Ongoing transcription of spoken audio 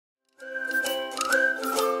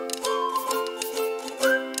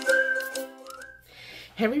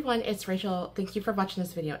Hey everyone, it's Rachel. Thank you for watching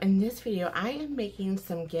this video. In this video, I am making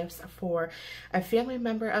some gifts for a family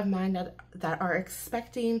member of mine that are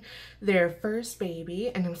expecting their first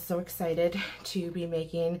baby, and I'm so excited to be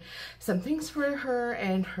making some things for her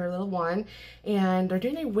and her little one. And they're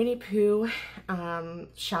doing a Winnie Pooh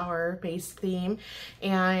shower-based theme,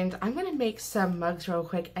 and I'm going to make some mugs real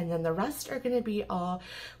quick, and then the rest are going to be all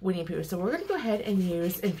Winnie Pooh. So we're going to go ahead and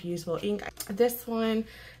use infusible ink.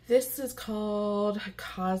 This is called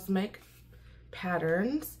Cosmic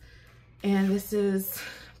Patterns, and this is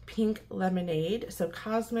Pink Lemonade. So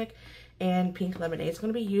Cosmic and Pink Lemonade. It's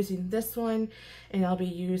going to be using this one, and I'll be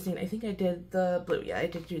using, I think I did the blue. Yeah, I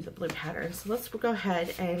did do the blue pattern. So let's go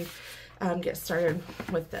ahead and get started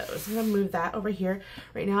with those. I'm going to move that over here.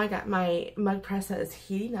 Right now I got my mug press that is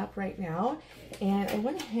heating up right now, and I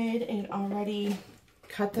went ahead and already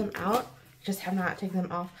cut them out. Just have not taken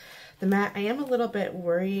them off the mat. I am a little bit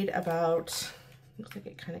worried about, looks like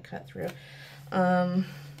it kind of cut through,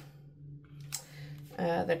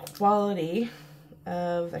 the quality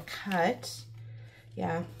of the cut.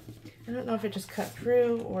 Yeah, I don't know if it just cut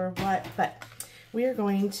through or what, but we are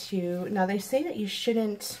going to, now they say that you should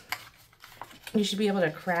be able to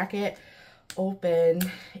crack it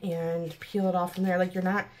open and peel it off from there. Like you're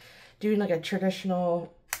not doing like a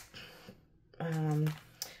traditional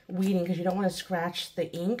weeding because you don't want to scratch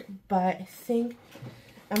the ink, but I think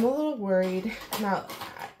I'm a little worried. Now,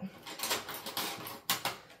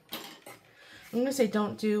 I'm going to say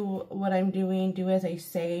don't do what I'm doing, do as I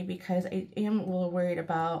say, because I am a little worried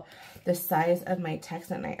about the size of my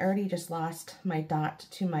text, and I already just lost my dot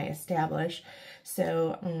to my establish.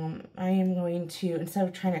 So I am going to, instead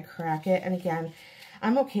of trying to crack it, and again,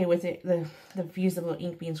 I'm okay with it, the fusible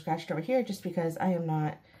ink being scratched over here, just because I am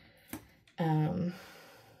not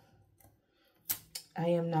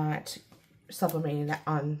sublimating that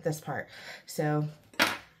on this part. So,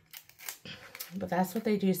 but that's what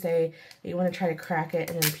they do say. You want to try to crack it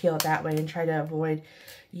and then peel it that way, and try to avoid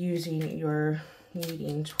using your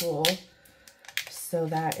kneading tool. So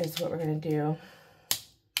that is what we're going to do.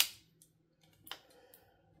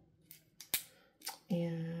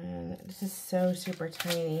 And this is so super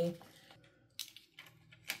tiny.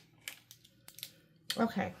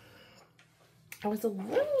 Okay. I was a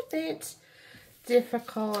little bit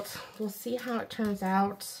difficult. We'll see how it turns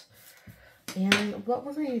out. And what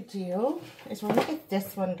we're going to do is we're going to get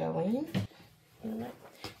this one going.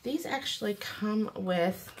 These actually come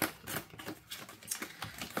with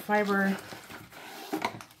fiber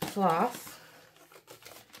cloth,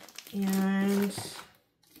 and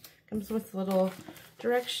comes with little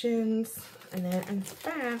directions. And then in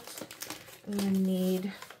fact, I'm going to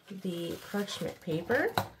need the parchment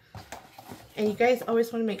paper. And you guys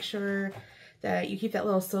always want to make sure that you keep that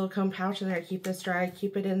little silicone pouch in there to keep this dry.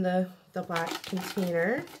 Keep it in the black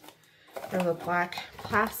container or the black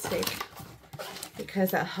plastic,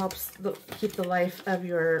 because that helps keep the life of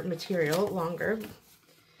your material longer.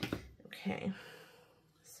 Okay,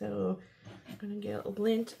 so I'm going to get a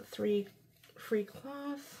lint free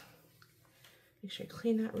cloth. Make sure I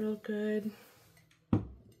clean that real good.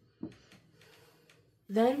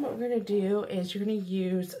 Then what we're going to do is you're going to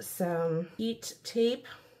use some heat tape.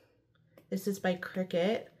 This is by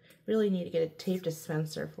Cricut. Really need to get a tape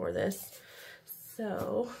dispenser for this.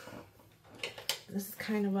 So this is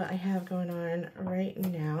kind of what I have going on right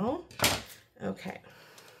now. Okay.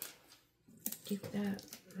 Keep that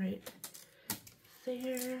right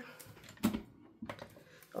there.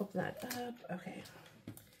 Open that up. Okay.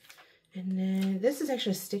 And then this is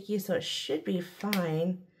actually sticky, so it should be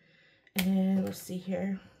fine. And then let's see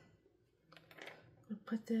here. We'll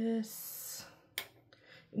put this.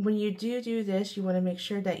 When you do this, you want to make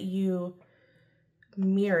sure that you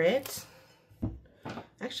mirror it.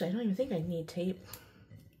 Actually, I don't even think I need tape.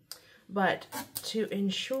 But to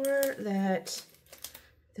ensure that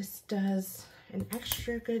this does an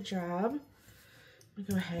extra good job, I'm going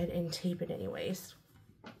to go ahead and tape it anyways.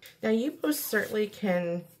 Now, you most certainly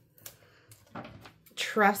can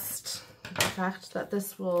trust the fact that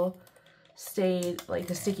this will stay, like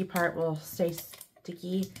the sticky part will stay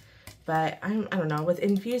sticky, but I don't know, with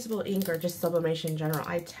infusible ink or just sublimation in general,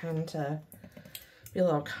 I tend to be a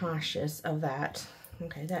little cautious of that.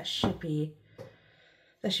 Okay, that should be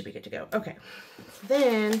good to go. Okay,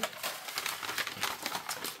 then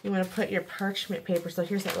you want to put your parchment paper. So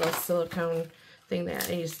here's that little silicone thing that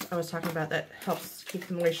I was talking about that helps keep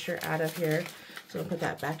the moisture out of here. So I'll put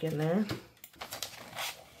that back in there.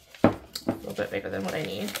 A little bit bigger than what I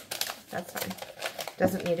need. That's fine.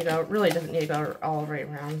 Doesn't need to go, really doesn't need to go all the way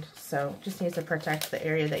around. So just needs to protect the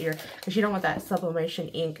area that you're, because you don't want that sublimation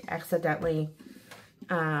ink accidentally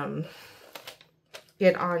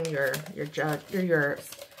get on your jug or your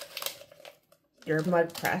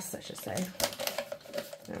mud press, I should say.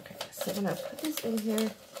 Okay, so I'm gonna put this in here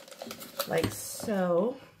like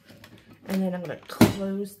so, and then I'm gonna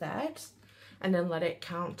close that and then let it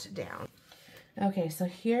count down. Okay, so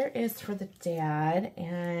here is for the dad,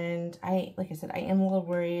 and like I said, I am a little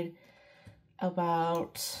worried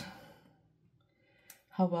about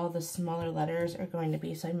how well the smaller letters are going to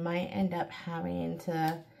be, so I might end up having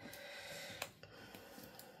to,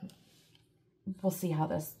 we'll see how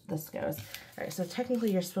this goes. All right, so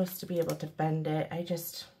technically you're supposed to be able to bend it. I'm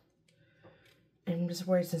just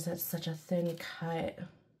worried since it's such a thin cut.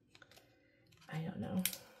 I don't know.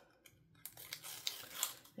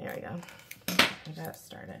 There we go. I got it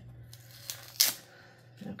started.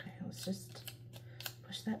 Okay, let's just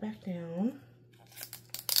push that back down.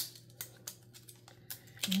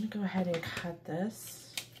 I'm going to go ahead and cut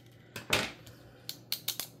this,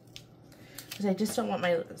 because I just don't want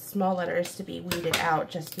my small letters to be weeded out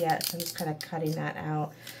just yet, so I'm just kind of cutting that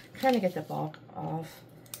out, kind of get the bulk off.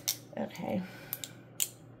 Okay.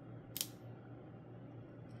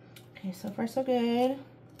 Okay, so far so good.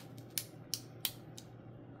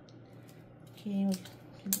 Okay, we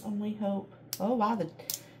can only hope. Oh wow, the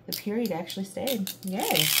period actually stayed.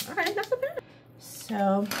 Yay. Alright, not so bad.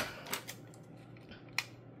 So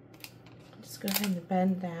go ahead and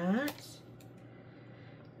bend that,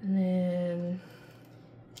 and then,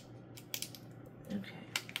 okay,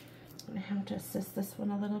 I'm going to have to assist this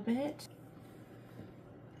one a little bit.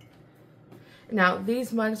 Now,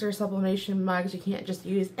 these mugs are sublimation mugs. You can't just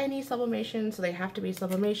use any sublimation, so they have to be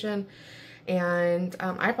sublimation. And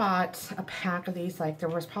I bought a pack of these, like there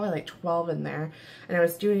was probably like 12 in there, and I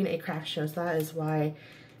was doing a craft show, so that is why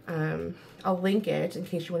I'll link it in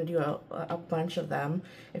case you want to do a bunch of them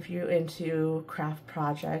if you're into craft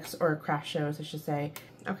projects or craft shows, I should say.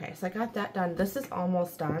 Okay, so I got that done. This is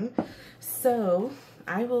almost done. So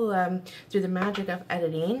I will do the magic of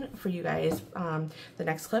editing for you guys. The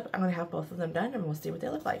next clip, I'm going to have both of them done and we'll see what they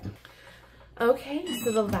look like. Okay,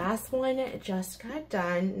 so the last one just got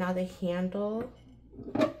done. Now the handle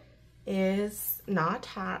is not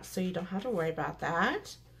hot, so you don't have to worry about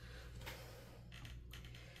that.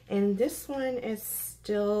 And this one is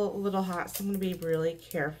still a little hot, so I'm going to be really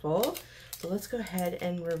careful. So let's go ahead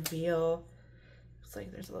and reveal. Looks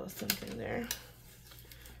like there's a little something there.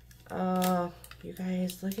 Oh, you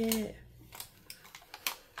guys, look at it.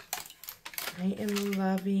 I am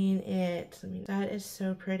loving it. I mean, that is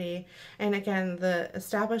so pretty. And again, the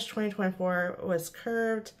established 2024 was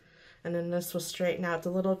curved, and then this was straight. Now it's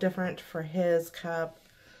a little different for his cup,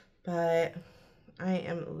 but I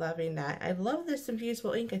am loving that. I love this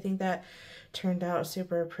infusible ink. I think that turned out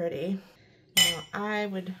super pretty. Now, I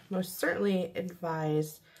would most certainly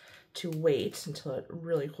advise to wait until it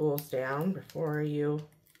really cools down before you...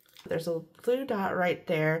 There's a blue dot right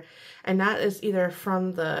there, and that is either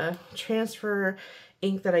from the transfer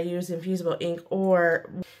ink that I use, infusible ink, or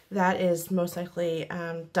that is most likely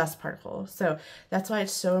dust particles. So that's why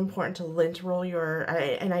it's so important to lint roll your,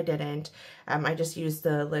 and I didn't. I just used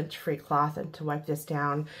the lint-free cloth and to wipe this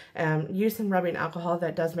down. Use some rubbing alcohol,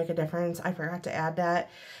 that does make a difference. I forgot to add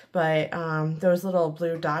that, but those little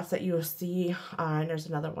blue dots that you will see, and there's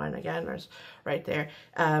another one again, there's right there.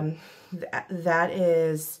 That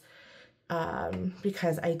is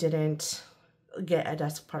because I didn't get a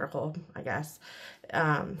dust particle, I guess.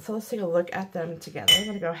 So let's take a look at them together. I'm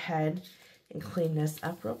going to go ahead and clean this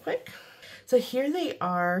up real quick. So here they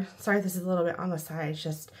are. Sorry, this is a little bit on the side. It's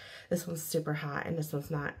just this one's super hot and this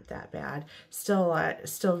one's not that bad. Still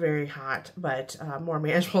very hot, but more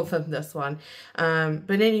manageable than this one.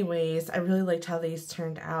 But anyways, I really liked how these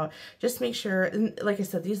turned out. Just make sure, and like I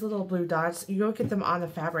said, these little blue dots, you don't get them on the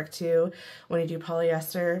fabric too when you do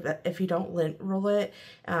polyester, if you don't lint roll it.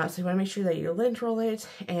 So you want to make sure that you lint roll it,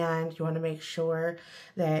 and you want to make sure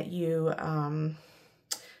that you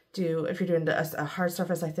if you're doing a hard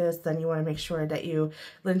surface like this, then you want to make sure that you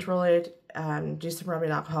lint roll it, do some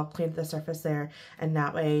rubbing alcohol, clean the surface there, and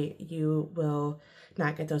that way you will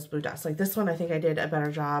not get those blue dots. Like this one, I think I did a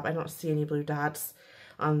better job. I don't see any blue dots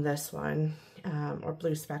on this one, or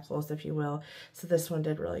blue speckles, if you will. So this one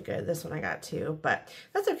did really good. This one I got too, but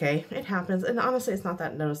that's okay. It happens, and honestly, it's not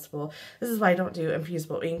that noticeable. This is why I don't do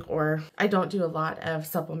infusible ink, or I don't do a lot of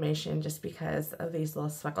sublimation, just because of these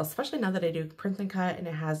little speckles, especially now that I do print and cut and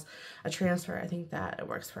it has a transfer. I think that it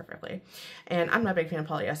works perfectly. And I'm not a big fan of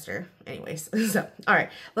polyester anyways. So, all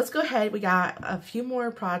right, let's go ahead. We got a few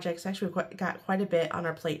more projects. Actually, we got quite a bit on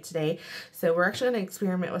our plate today. So we're actually going to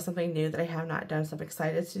experiment with something new that I have not done. So I'm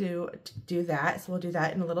excited to do that. that. So we'll do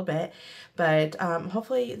that in a little bit. But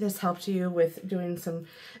hopefully this helped you with doing some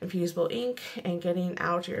infusible ink and getting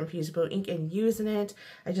out your infusible ink and using it.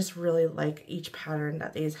 I just really like each pattern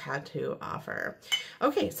that these had to offer.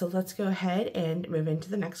 Okay, so let's go ahead and move into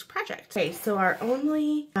the next project. Okay, so our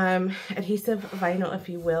only adhesive vinyl, if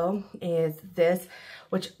you will, is this,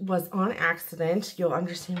 which was on accident. You'll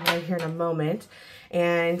understand why here in a moment.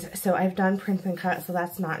 And so I've done print and cut, so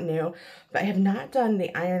that's not new, but I have not done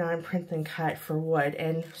the iron-on print and cut for wood.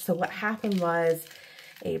 And so what happened was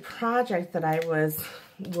a project that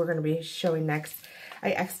we're going to be showing next,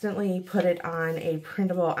 I accidentally put it on a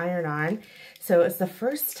printable iron-on. So it's the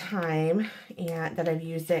first time that I've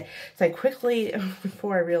used it. So I quickly,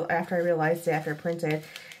 after I realized it, after I printed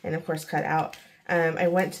and of course cut out, I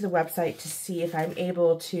went to the website to see if I'm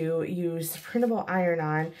able to use printable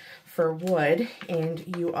iron-on for wood,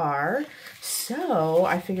 and you are. So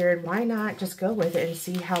I figured, why not just go with it and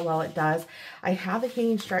see how well it does. I have the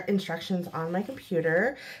heating instructions on my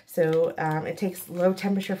computer, so it takes low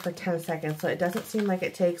temperature for 10 seconds, so it doesn't seem like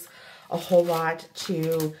it takes a whole lot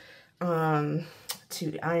to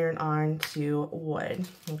iron on to wood,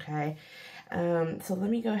 okay? So let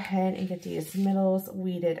me go ahead and get these middles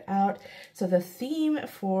weeded out. So the theme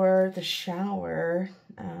for the shower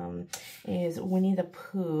is Winnie the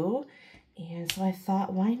Pooh. And so I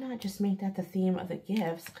thought, why not just make that the theme of the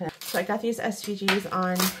gifts? So I got these SVGs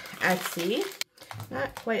on Etsy.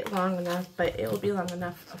 Not quite long enough, but it will be long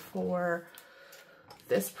enough for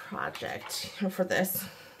this project, or for this.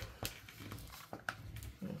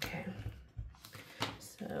 Okay.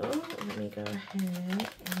 So let me go ahead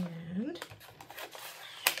and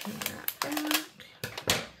that back.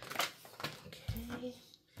 Okay,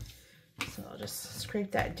 so I'll just scrape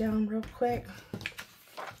that down real quick.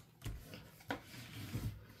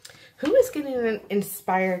 Who is getting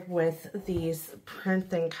inspired with these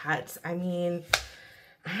print and cuts? I mean,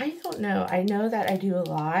 I don't know. I know that I do a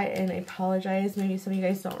lot, and I apologize. Maybe some of you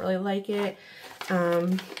guys don't really like it.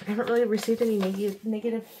 I haven't really received any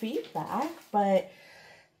negative feedback, but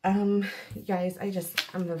guys,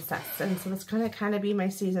 I'm obsessed, and so it's gonna kind of be my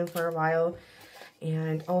season for a while.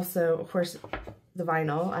 And also, of course, the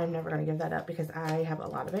vinyl, I'm never gonna give that up because I have a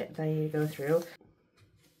lot of it that I need to go through. Okay,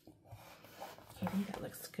 I think that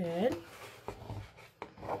looks good.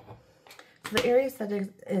 So the areas that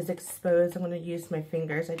is exposed, I'm gonna use my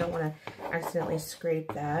fingers. I don't want to accidentally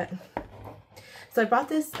scrape that. So I bought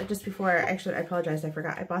this just before, actually I apologize, I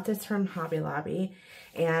forgot. I bought this from Hobby Lobby,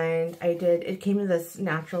 and it came in this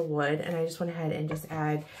natural wood, and I just went ahead and just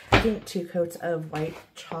add, I think, 2 coats of white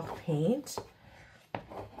chalk paint. Okay,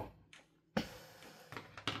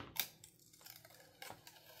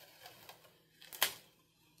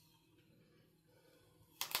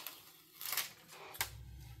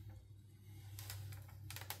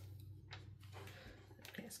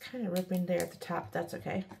 it's kind of ripping there at the top, that's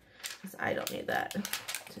okay, because I don't need that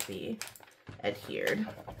to be adhered.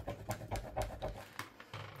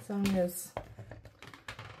 As long as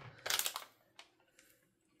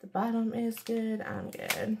the bottom is good, I'm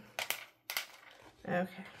good.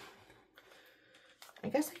 Okay. I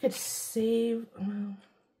guess I could save, well,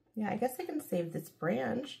 yeah, I guess I can save this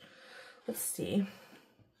branch. Let's see.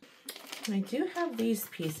 I do have these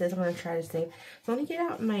pieces I'm going to try to save. So let me get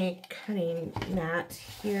out my cutting mat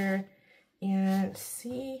here and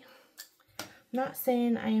see. I'm not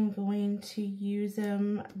saying I am going to use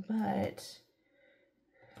them, but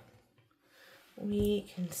we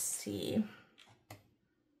can see.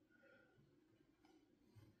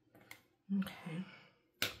 Okay,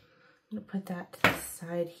 I'm gonna put that to the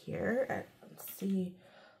side here and see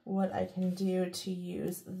what I can do to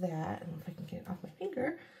use that. And if I can get it off my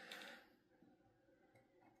finger.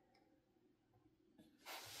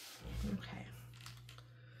 Okay.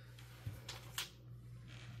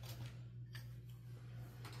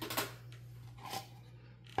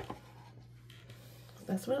 So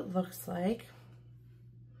that's what it looks like.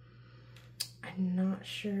 I'm not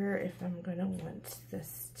sure if I'm gonna want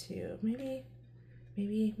this to, maybe, I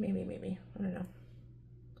don't know.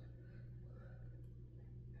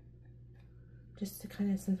 Just to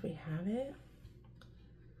kind of, since we have it.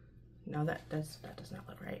 No, that does not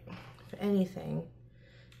look right. If anything,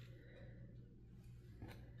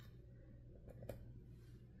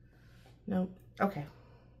 no, okay.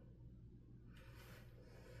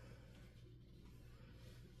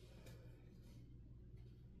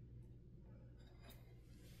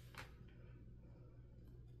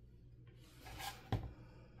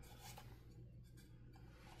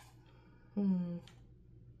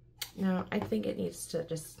 No, I think it just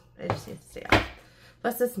needs to stay off.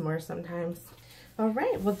 Less is more sometimes. All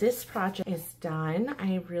right, well, this project is done.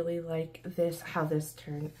 I really like this, how this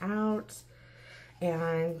turned out.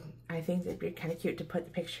 And I think it'd be kind of cute to put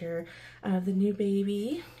the picture of the new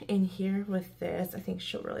baby in here with this. I think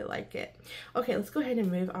she'll really like it. Okay, let's go ahead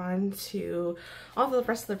and move on to all the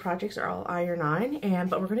rest of the projects are all iron on,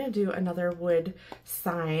 but we're gonna do another wood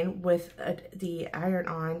sign with the iron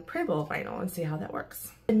on printable vinyl and see how that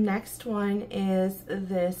works. The next one is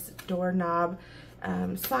this doorknob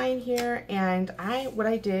sign here, and what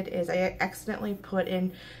I did is I accidentally put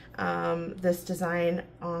in this design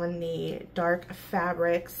on the dark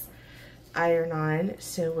fabrics iron on,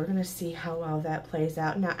 so we're gonna see how well that plays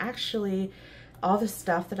out. Now actually all the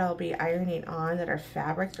stuff that I'll be ironing on that are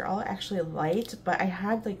fabrics are all actually light, but I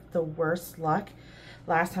had like the worst luck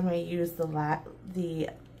last time I used the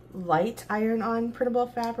light iron on printable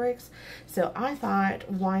fabrics, so I thought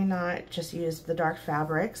why not just use the dark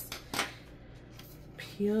fabrics.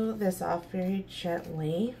 Peel this off very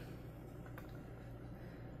gently.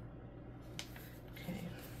 Okay.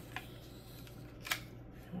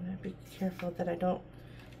 I want to be careful that I don't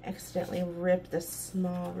accidentally rip the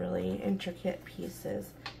small, really intricate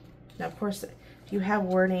pieces. Now, of course, if you have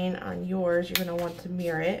wording on yours, you're going to want to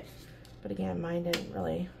mirror it. But again, mine didn't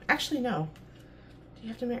really. Actually, no. Do you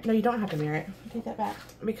have to mirror? No, you don't have to mirror it. I'll take that back.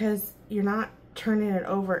 Because you're not turning it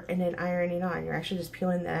over and then ironing on. You're actually just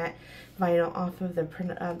peeling that vinyl off of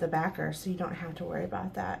the backer, so you don't have to worry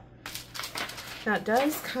about that. Now it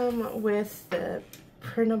does come with the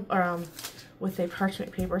with a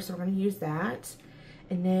parchment paper, so we're going to use that.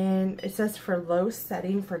 And then it says for low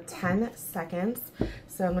setting for 10 seconds.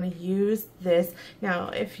 So I'm going to use this. Now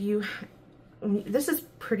if you, this is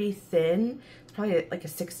pretty thin, it's probably like a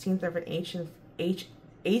 1/16 of an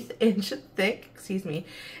eighth inch thick, excuse me,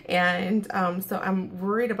 and so I'm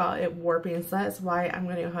worried about it warping, so that's why I'm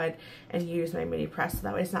going to go ahead and use my mini press, so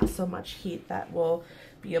that way it's not so much heat that will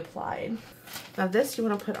be applied. Now this you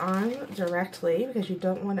want to put on directly because you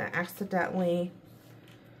don't want to accidentally,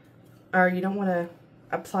 or you don't want to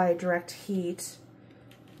apply direct heat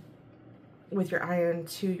with your iron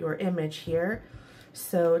to your image here,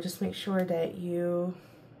 so just make sure that you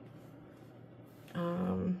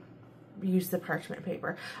use the parchment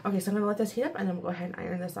paper. Okay, so I'm gonna let this heat up and then we'll go ahead and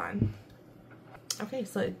iron this on. Okay,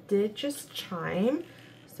 so it did just chime,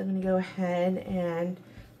 so I'm gonna go ahead and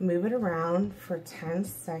move it around for 10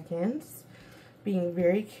 seconds, being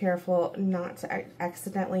very careful not to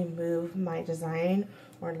accidentally move my design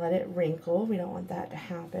or let it wrinkle. We don't want that to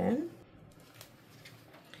happen.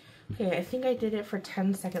 Okay, I think I did it for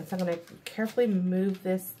 10 seconds, so I'm gonna carefully move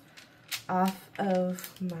this off of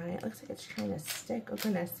my, it looks like it's trying to stick. Oh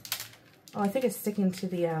goodness. Oh, I think it's sticking to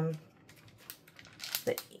the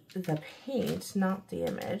paint, not the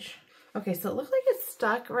image. Okay, so it looked like it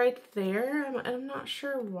stuck right there. I'm not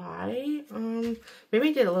sure why. Maybe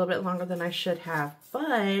I did a little bit longer than I should have,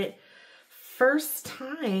 but first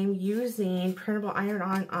time using printable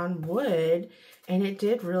iron on wood, and it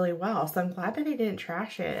did really well. So I'm glad that I didn't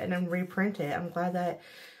trash it and then reprint it. I'm glad that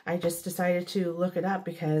I just decided to look it up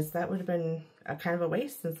because that would have been a kind of a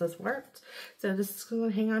waste since this worked. So this is going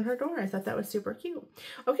to hang on her door. I thought that was super cute.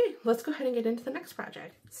 Okay, let's go ahead and get into the next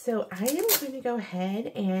project. So I am going to go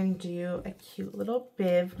ahead and do a cute little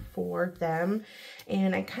bib for them.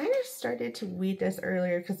 And I kind of started to weed this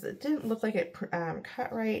earlier because it didn't look like it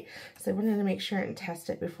cut right. So I wanted to make sure and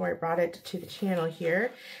test it before I brought it to the channel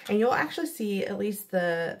here. And you'll actually see at least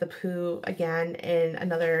the poo again in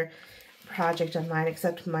another project of mine,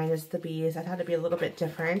 except mine is the bees. I thought it'd be a little bit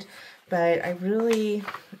different, but I really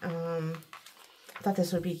thought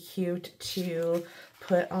this would be cute to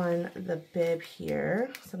put on the bib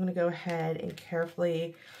here. So I'm going to go ahead and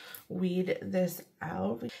carefully weed this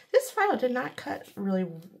out. This file did not cut really,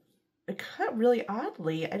 it cut really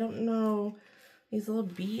oddly. I don't know, these little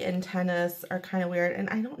bee antennas are kind of weird, and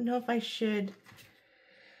I don't know if I should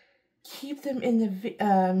keep them in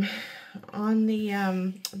the on the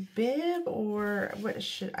bib, or what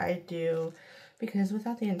should I do? Because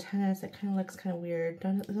without the antennas, it kind of looks kind of weird,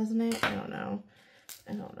 doesn't it? I don't know.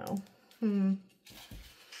 I don't know.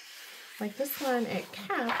 Like this one, it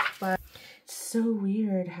kept, but it's so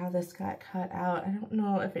weird how this got cut out. I don't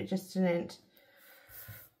know if it just didn't.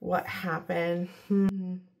 What happened?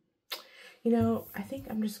 You know, I think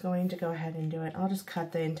I'm just going to go ahead and do it. I'll just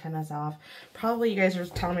cut the antennas off. Probably you guys are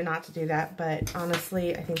telling me not to do that, but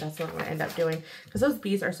honestly, I think that's what I'm going to end up doing because those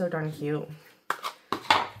bees are so darn cute.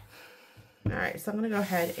 Alright, so I'm going to go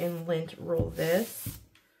ahead and lint roll this.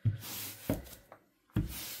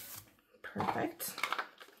 Perfect.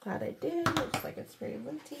 Glad I did. Looks like it's very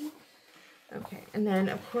linty. Okay, and then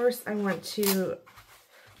of course I want to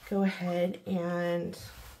go ahead and,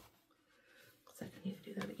 I need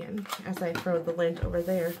to do that again as I throw the lint over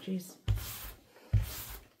there. Jeez.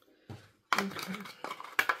 Okay.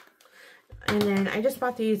 And then I just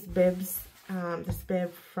bought these bibs, this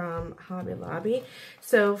bib from Hobby Lobby.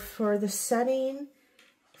 So for the setting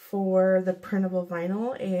for the printable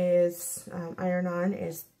vinyl is, iron-on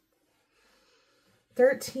is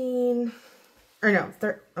 13, or no,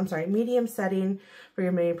 I'm sorry, medium setting for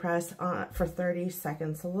your mini press for 30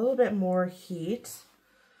 seconds. A little bit more heat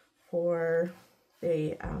for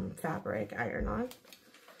the fabric iron-on.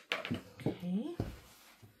 Okay.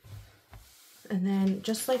 And then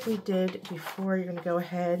just like we did before, you're going to go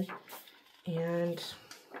ahead and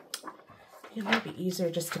it might be easier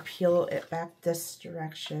just to peel it back this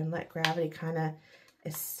direction. Let gravity kind of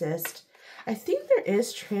assist. I think there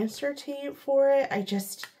is transfer tape for it. I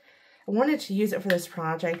wanted to use it for this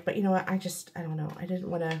project, but you know what? I don't know. I didn't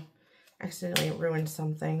want to accidentally ruin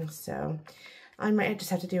something, so I might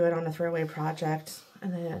just have to do it on a throwaway project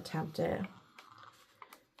and then attempt it.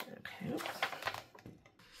 Okay.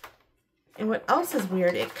 And what else is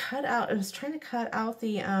weird, it was trying to cut out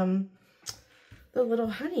the little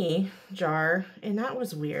honey jar, and that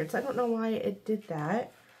was weird. So I don't know why it did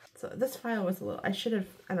that. So this file was I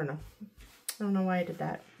don't know. I don't know why I did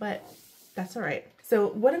that, but that's all right. So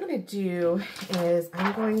what I'm going to do is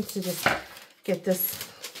I'm going to just get this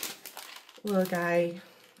little guy.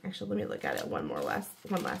 Actually, let me look at it one last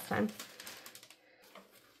time. I'm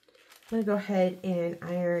going to go ahead and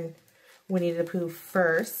iron Winnie the Pooh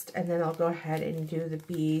first, and then I'll go ahead and do the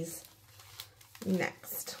bees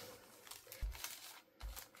next.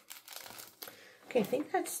 Okay, I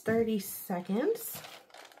think that's 30 seconds.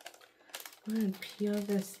 I'm going to peel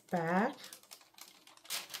this back.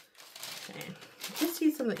 Okay, just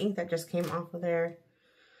see some of the ink that just came off of there,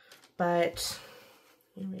 but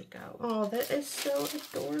here we go. Oh, that is so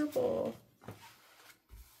adorable.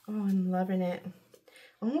 Oh, I'm loving it.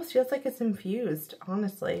 Almost feels like it's infused,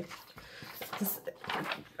 honestly. This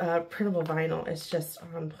printable vinyl is just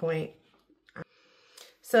on point.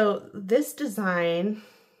 So this design,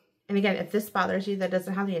 and again, if this bothers you that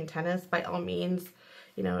doesn't have the antennas, by all means,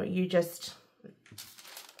 you know, you just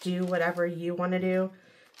do whatever you want to do.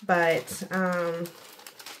 But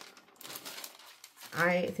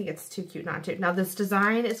I think it's too cute not to. Now this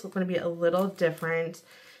design is going to be a little different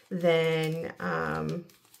than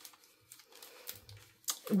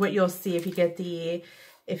what you'll see if you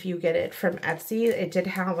get it from Etsy. It did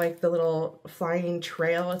have like the little flying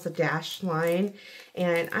trail. It's a dashed line,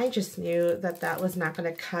 and I just knew that that was not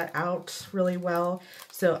going to cut out really well,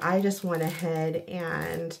 so I just went ahead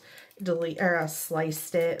and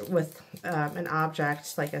sliced it with an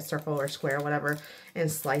object like a circle or square or whatever, and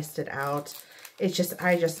sliced it out.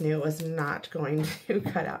 I just knew it was not going to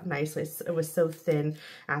cut out nicely. It was so thin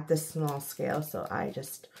at this small scale, so I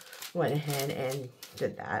just went ahead and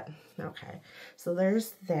did that. Okay, so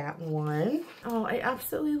there's that one. Oh, I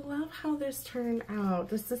absolutely love how this turned out.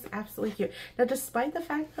 This is absolutely cute. Now, despite the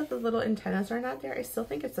fact that the little antennas are not there, I still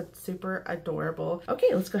think it's super adorable.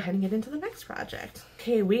 Okay, let's go ahead and get into the next project.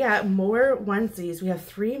 Okay, we got more onesies. We have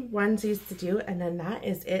 3 onesies to do, and then that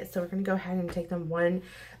is it. So we're gonna go ahead and take them one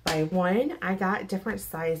by one. I got different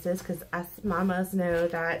sizes because us mamas know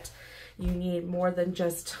that you need more than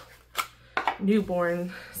just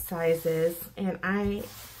newborn sizes, and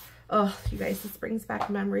oh, you guys, this brings back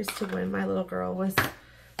memories to when my little girl was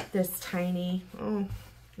this tiny. Oh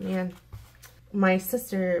man, my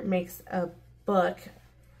sister makes a book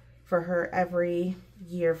for her every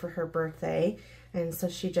year for her birthday, and so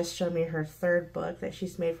she just showed me her 3rd book that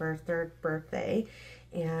she's made for her 3rd birthday,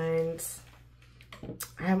 and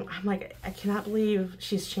I'm like, I cannot believe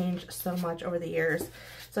she's changed so much over the years.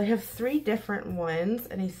 So I have 3 different ones,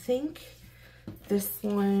 and I think this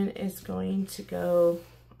one is going to go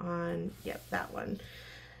on, yep, that one.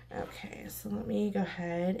 Okay, so let me go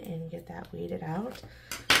ahead and get that weeded out.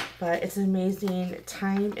 But it's amazing.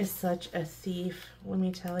 Time is such a thief, let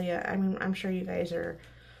me tell you. I mean, I'm sure you guys are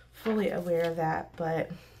fully aware of that,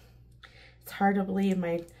 but it's hard to believe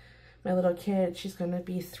my little kid, she's going to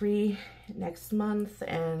be 3 next month,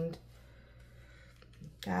 and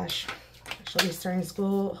gosh, she'll be starting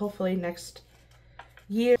school hopefully next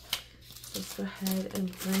year. Let's go ahead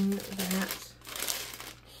and bring that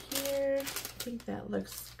here. I think that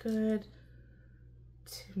looks good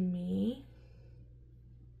to me.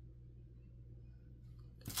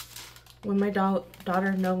 When my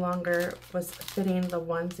daughter no longer was fitting the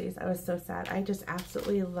onesies, I was so sad. I just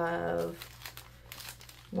absolutely love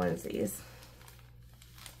onesies.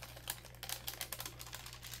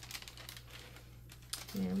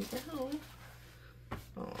 There we go.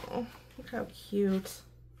 Oh, look how cute.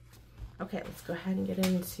 Okay, let's go ahead and get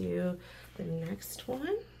into the next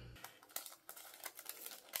one.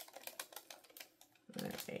 All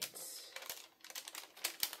right.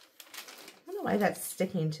 I don't know why that's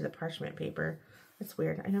sticking to the parchment paper. That's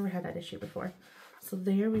weird. I never had that issue before. So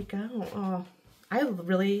there we go. Oh, I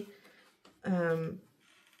really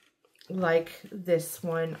like this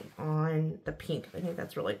one on the pink. I think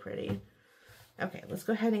that's really pretty. Okay, let's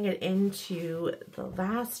go ahead and get into the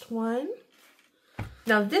last one.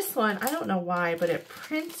 Now this one, I don't know why, but it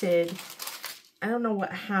printed, I don't know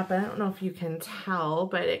what happened. I don't know if you can tell,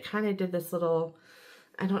 but it kind of did this little,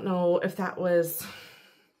 I don't know if that was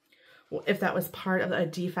part of a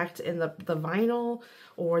defect in the vinyl,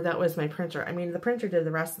 or that was my printer. I mean, the printer did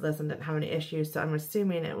the rest of this and didn't have any issues, so I'm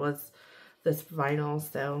assuming it was this vinyl,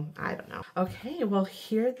 so I don't know. Okay, well,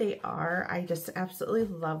 here they are. I just absolutely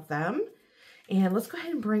love them. And let's go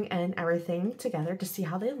ahead and bring in everything together to see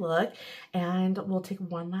how they look. And we'll take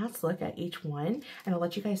one last look at each one, and I'll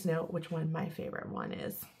let you guys know which one my favorite one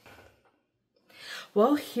is.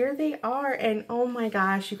 Well, here they are, and oh my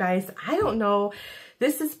gosh, you guys, I don't know.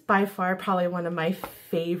 This is by far probably one of my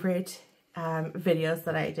favorite videos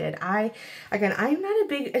that I did. Again, I'm not a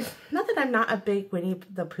big, not that I'm not a big Winnie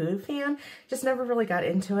the Pooh fan, just never really got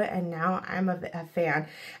into it, and now I'm a fan.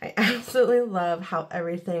 I absolutely love how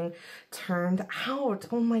everything turned out.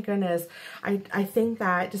 Oh my goodness. I think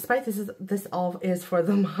that despite this all is for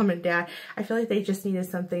the mom and dad, I feel like they just needed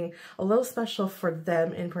something a little special for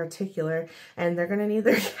them in particular, and they're gonna need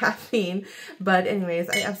their caffeine. But anyways,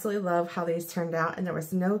 I absolutely love how these turned out, and there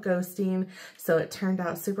was no ghosting, so it turned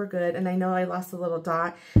out super good. And I know I lost a little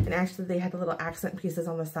dot, and actually they had the little accent pieces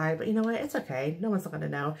on the side, but you know what, it's okay, no one's gonna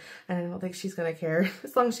know, and I don't think she's gonna care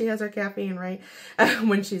as long as she has her caffeine, right?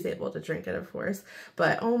 When she's able to drink it, of course.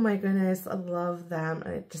 But oh my goodness, I love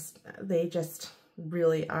them. They just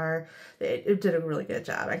really are, it did a really good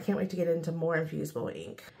job. I can't wait to get into more infusible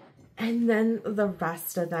ink. And then the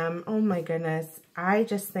rest of them, oh my goodness, I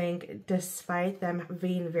just think despite them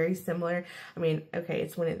being very similar, I mean, okay,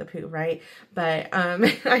 it's Winnie the Pooh, right? But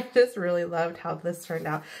I just really loved how this turned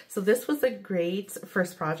out. So this was a great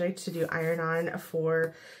first project to do iron on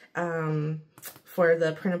for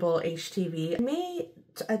the printable HTV. I may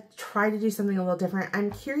try to do something a little different.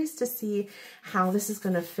 I'm curious to see how this is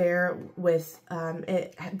going to fare with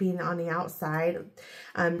it being on the outside,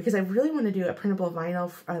 because I really want to do a printable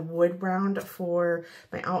vinyl wood round for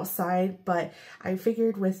my outside, but I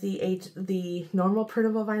figured with the normal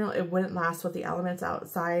printable vinyl, it wouldn't last with the elements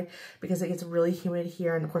outside because it gets really humid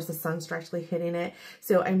here, and of course the sun's directly hitting it.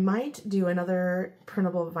 So I might do another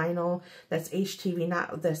printable vinyl that's HTV,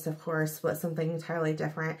 not this of course, but something entirely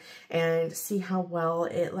different, and see how well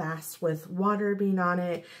it lasts with water being on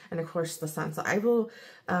it, and of course the sun. So I will,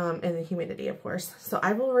 and the humidity of course. So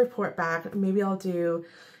I will report back. Maybe I'll do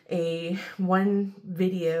one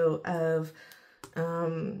video of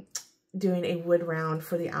doing a wood round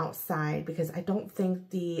for the outside, because I don't think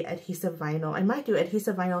the adhesive vinyl, I might do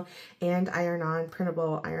adhesive vinyl and iron on,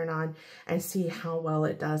 printable iron on, and see how well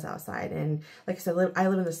it does outside. And like I said, I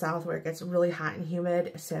live in the South where it gets really hot and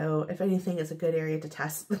humid, so if anything, it's a good area to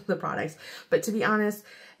test the products. But to be honest,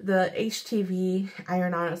 the HTV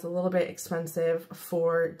iron on is a little bit expensive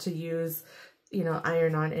to use, you know,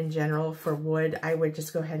 iron on in general. For wood, I would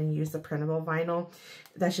just go ahead and use the printable vinyl.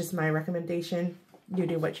 That's just my recommendation. You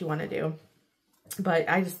do what you want to do. But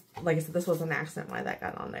I just, like I said, this was an accident why that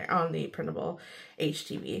got on there, on the printable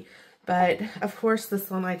HTV. But of course, this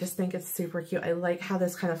one, I just think it's super cute. I like how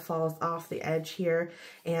this kind of falls off the edge here.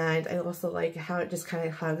 And I also like how it just kind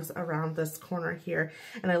of hugs around this corner here.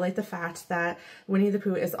 And I like the fact that Winnie the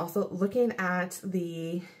Pooh is also looking at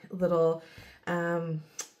the little,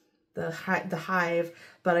 the hive,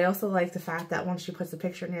 but I also like the fact that once she puts the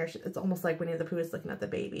picture in here, it's almost like Winnie the Pooh is looking at the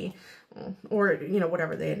baby, or, you know,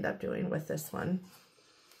 whatever they end up doing with this one.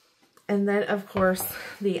 And then, of course,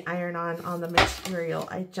 the iron-on the material.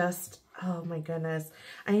 Oh my goodness.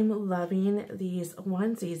 I'm loving these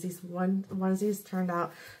onesies. These onesies turned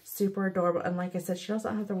out super adorable. And like I said, she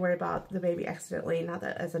doesn't have to worry about the baby accidentally. Not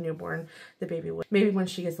that as a newborn, the baby would. Maybe when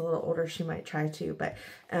she gets a little older, she might try to. But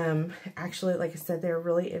actually, like I said, they're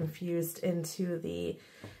really infused into the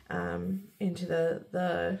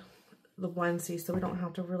onesie, so we don't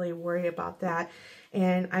have to really worry about that.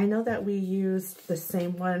 And I know that we used the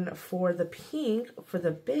same one for the pink, for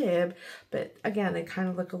the bib, but again, they kind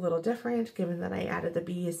of look a little different given that I added the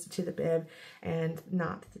bees to the bib and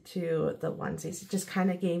not to the onesies. It just kind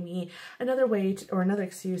of gave me another way or another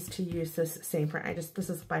excuse to use this same print. This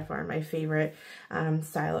is by far my favorite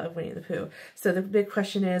style of Winnie the Pooh. So the big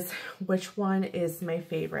question is, which one is my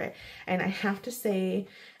favorite? And I have to say,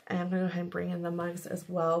 And I'm going to go ahead and bring in the mugs as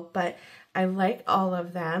well. But I like all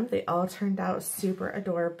of them. They all turned out super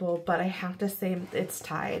adorable, but I have to say it's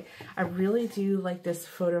tied. I really do like this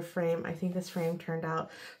photo frame. I think this frame turned out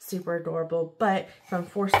super adorable, but if I'm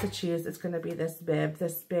forced to choose, it's going to be this bib.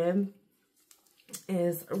 This bib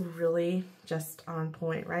is really just on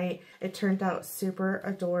point, right? It turned out super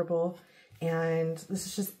adorable. And this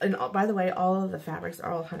is just, and by the way, all of the fabrics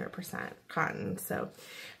are all 100% cotton. So,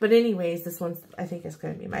 but anyways, this one's, I think is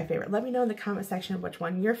going to be my favorite. Let me know in the comment section which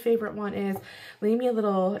one your favorite one is. Leave me a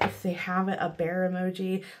little, if they have it, a bear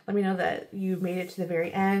emoji. Let me know that you made it to the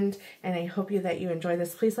very end. And I hope that you enjoyed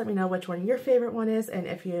this. Please let me know which one your favorite one is. And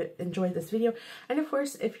if you enjoyed this video. And of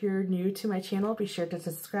course, if you're new to my channel, be sure to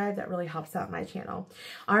subscribe. That really helps out my channel.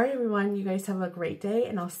 All right, everyone, you guys have a great day.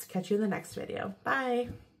 And I'll catch you in the next video. Bye.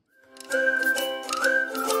 Thank you.